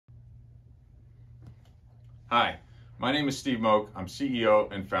Hi, my name is Steve Moak. I'm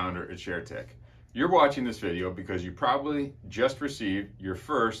CEO and founder at ShareTech. You're watching this video because you probably just received your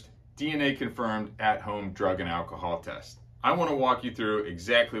first DNA-confirmed at-home drug and alcohol test. I want to walk you through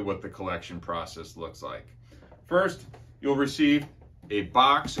exactly what the collection process looks like. First, you'll receive a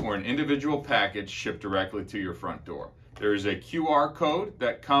box or an individual package shipped directly to your front door. There is a QR code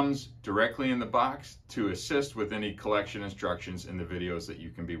that comes directly in the box to assist with any collection instructions in the videos that you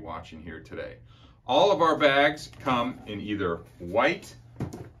can be watching here today. All of our bags come in either white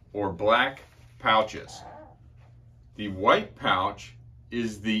or black pouches. The white pouch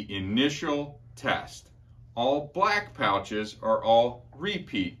is the initial test. All black pouches are all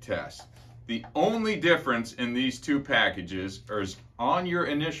repeat tests. The only difference in these two packages is on your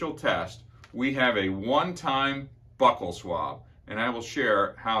initial test, we have a one-time buccal swab, and I will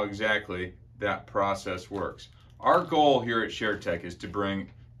share how exactly that process works. Our goal here at ShareTech is to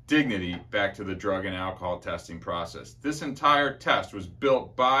bring dignity back to the drug and alcohol testing process. This entire test was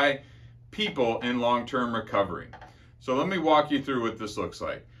built by people in long-term recovery. So let me walk you through what this looks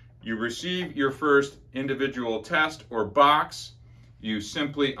like. You receive your first individual test or box. You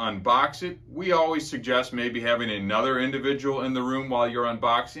simply unbox it. We always suggest maybe having another individual in the room while you're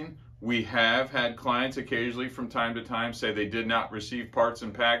unboxing. We have had clients occasionally from time to time say they did not receive parts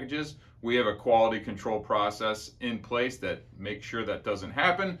and packages. We have a quality control process in place that makes sure that doesn't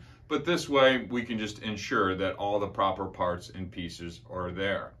happen, but this way we can just ensure that all the proper parts and pieces are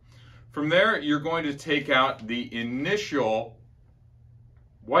there. From there, you're going to take out the initial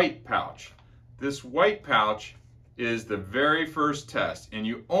white pouch. This white pouch is the very first test, and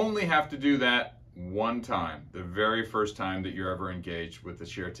you only have to do that one time, the very first time that you're ever engaged with the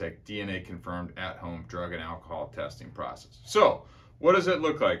ShareTech DNA confirmed at-home drug and alcohol testing process. So, what does it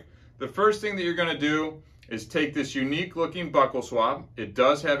look like? The first thing that you're going to do is take this unique looking buccal swab. It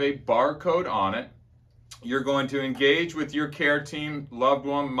does have a barcode on it. You're going to engage with your care team, loved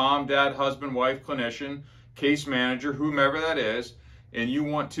one, mom, dad, husband, wife, clinician, case manager, whomever that is, and you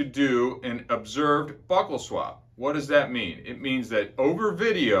want to do an observed buccal swab. What does that mean? It means that over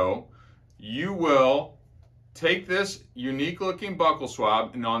video, you will take this unique looking buccal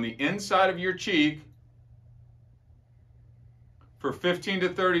swab and on the inside of your cheek, for 15 to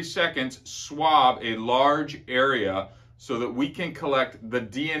 30 seconds, swab a large area so that we can collect the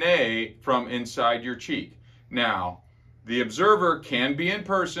DNA from inside your cheek. Now, the observer can be in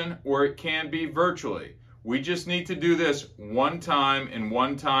person or it can be virtually. We just need to do this one time and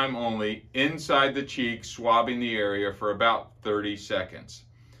one time only inside the cheek, swabbing the area for about 30 seconds.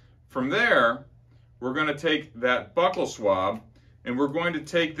 From there, we're going to take that buccal swab and we're going to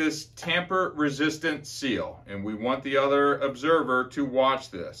take this tamper-resistant seal, and we want the other observer to watch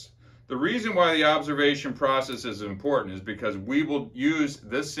this. The reason why the observation process is important is because we will use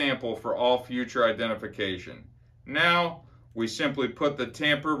this sample for all future identification. Now, we simply put the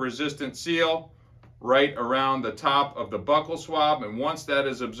tamper-resistant seal right around the top of the buccal swab, and once that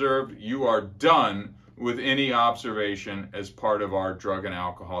is observed, you are done with any observation as part of our drug and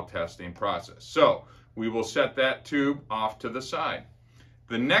alcohol testing process. So, we will set that tube off to the side.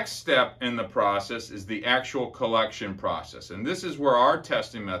 The next step in the process is the actual collection process, and this is where our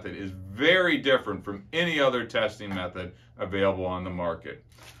testing method is very different from any other testing method available on the market.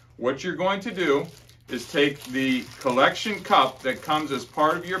 What you're going to do is take the collection cup that comes as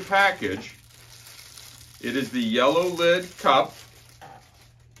part of your package. It is the yellow lid cup.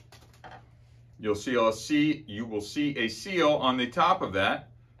 You will see a seal on the top of that.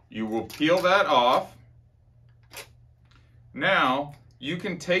 You will peel that off. Now, you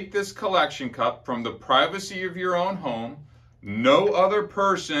can take this collection cup from the privacy of your own home. No other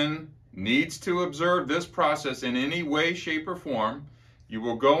person needs to observe this process in any way, shape, or form. You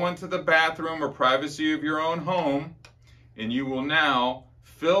will go into the bathroom or privacy of your own home, and you will now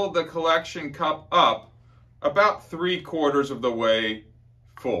fill the collection cup up about 3/4 of the way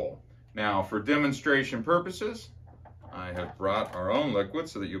full. Now, for demonstration purposes, I have brought our own liquid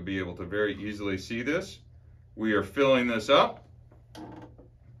so that you'll be able to very easily see this. We are filling this up.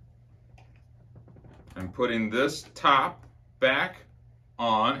 I'm putting this top back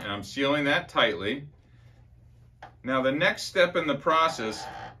on and I'm sealing that tightly. Now the next step in the process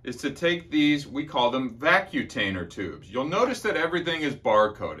is to take these, we call them Vacutainer tubes. You'll notice that everything is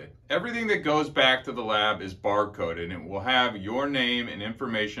barcoded. Everything that goes back to the lab is barcoded and it will have your name and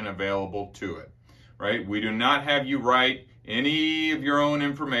information available to it, right? We do not have you write any of your own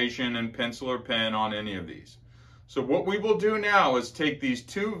information in pencil or pen on any of these. So what we will do now is take these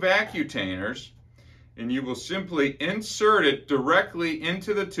two Vacutainers and you will simply insert it directly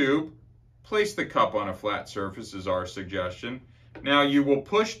into the tube. Place the cup on a flat surface is our suggestion. Now you will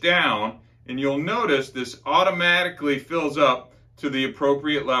push down And you'll notice this automatically fills up to the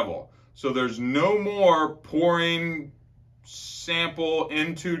appropriate level. So there's no more pouring sample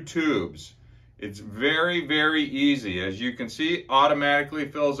into tubes. It's very, very easy. As you can see, automatically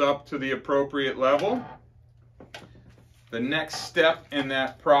fills up to the appropriate level. The next step in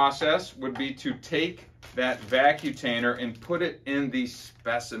that process would be to take that Vacutainer and put it in the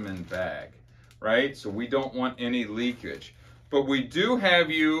specimen bag, right? So we don't want any leakage. But we do have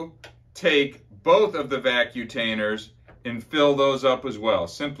you take both of the Vacutainers and fill those up as well.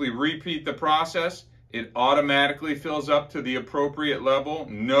 Simply repeat the process. It automatically fills up to the appropriate level.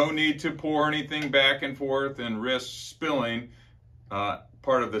 No need to pour anything back and forth and risk spilling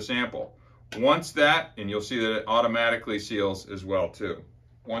part of the sample. Once that, and you'll see that it automatically seals as well too.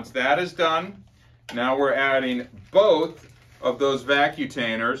 Once that is done, now we're adding both of those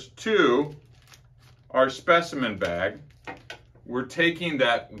Vacutainers to our specimen bag. We're taking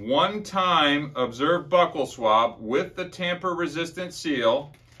that one-time observed buccal swab with the tamper-resistant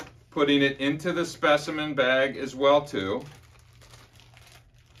seal, putting it into the specimen bag as well too.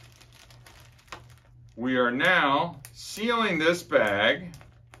 We are now sealing this bag.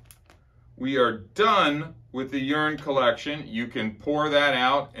 We are done with the urine collection. You can pour that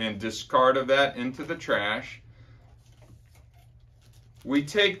out and discard of that into the trash. We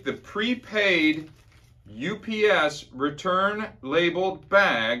take the prepaid UPS return labeled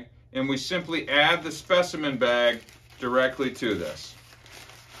bag and we simply add the specimen bag directly to this.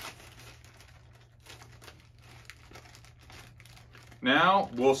 Now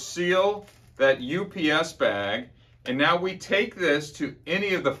we'll seal that UPS bag, and now we take this to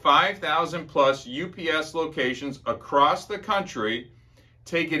any of the 5,000 plus UPS locations across the country,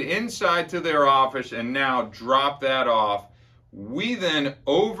 take it inside to their office, and now drop that off. We then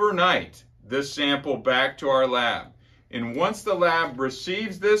overnight this sample back to our lab. And once the lab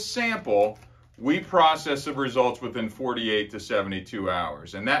receives this sample, we process the results within 48 to 72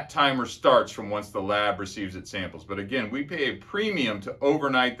 hours. And that timer starts from once the lab receives its samples. But again, we pay a premium to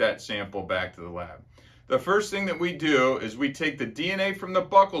overnight that sample back to the lab. The first thing that we do is we take the DNA from the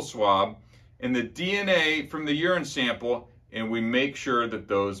buccal swab and the DNA from the urine sample, and we make sure that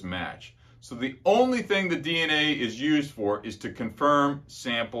those match. So the only thing the DNA is used for is to confirm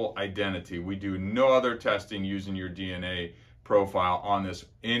sample identity. We do no other testing using your DNA profile on this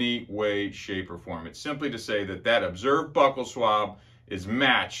any way, shape, or form. It's simply to say that that observed buccal swab is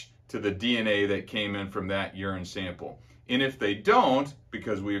matched to the DNA that came in from that urine sample. And if they don't,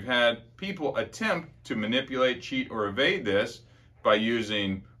 because we've had people attempt to manipulate, cheat, or evade this by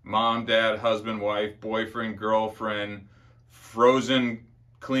using mom, dad, husband, wife, boyfriend, girlfriend, frozen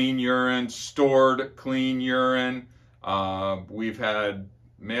clean urine, stored clean urine. We've had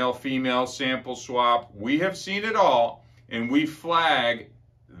male-female sample swap. We have seen it all, and we flag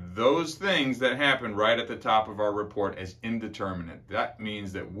those things that happen right at the top of our report as indeterminate. That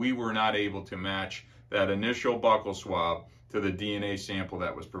means that we were not able to match that initial buccal swab to the DNA sample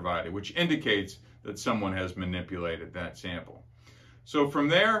that was provided, which indicates that someone has manipulated that sample. So from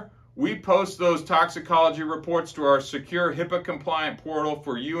there, we post those toxicology reports to our secure HIPAA-compliant portal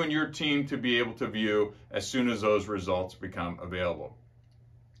for you and your team to be able to view as soon as those results become available.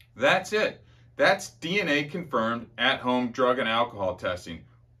 That's it. That's DNA-confirmed at-home drug and alcohol testing.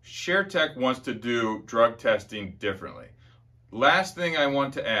 ShareTech wants to do drug testing differently. Last thing I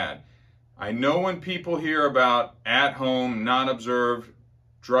want to add, I know when people hear about at-home, non-observed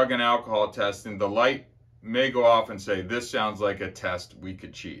drug and alcohol testing, the light may go off and say, this sounds like a test we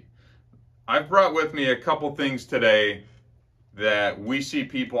could cheat. I've brought with me a couple things today that we see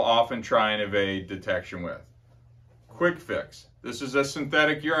people often try and evade detection with. Quick fix. This is a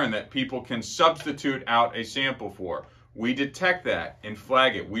synthetic urine that people can substitute out a sample for. We detect that and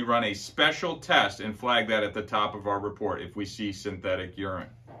flag it. We run a special test and flag that at the top of our report if we see synthetic urine.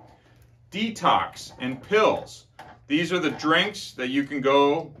 Detox and pills. These are the drinks that you can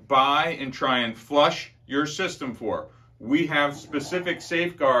go buy and try and flush your system for. We have specific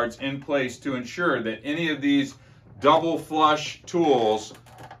safeguards in place to ensure that any of these double flush tools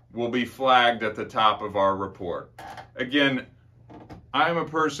will be flagged at the top of our report. Again, I'm a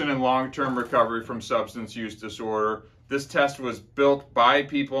person in long-term recovery from substance use disorder. This test was built by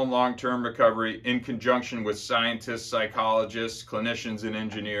people in long-term recovery in conjunction with scientists, psychologists, clinicians, and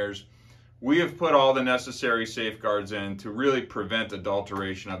engineers. We have put all the necessary safeguards in to really prevent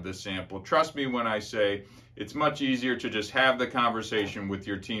adulteration of this sample. Trust me when I say it's much easier to just have the conversation with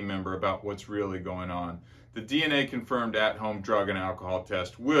your team member about what's really going on. The DNA-confirmed at-home drug and alcohol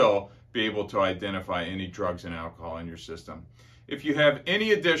test will be able to identify any drugs and alcohol in your system. If you have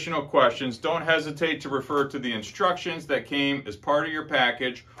any additional questions, don't hesitate to refer to the instructions that came as part of your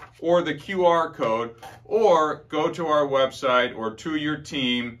package or the QR code, or go to our website or to your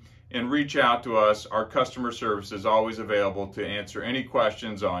team and reach out to us. Our customer service is always available to answer any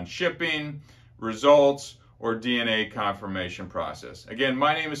questions on shipping, results, or DNA confirmation process. Again,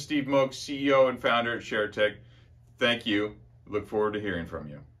 my name is Steve Moak, CEO and founder at ShareTech. Thank you. Look forward to hearing from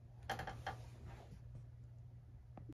you.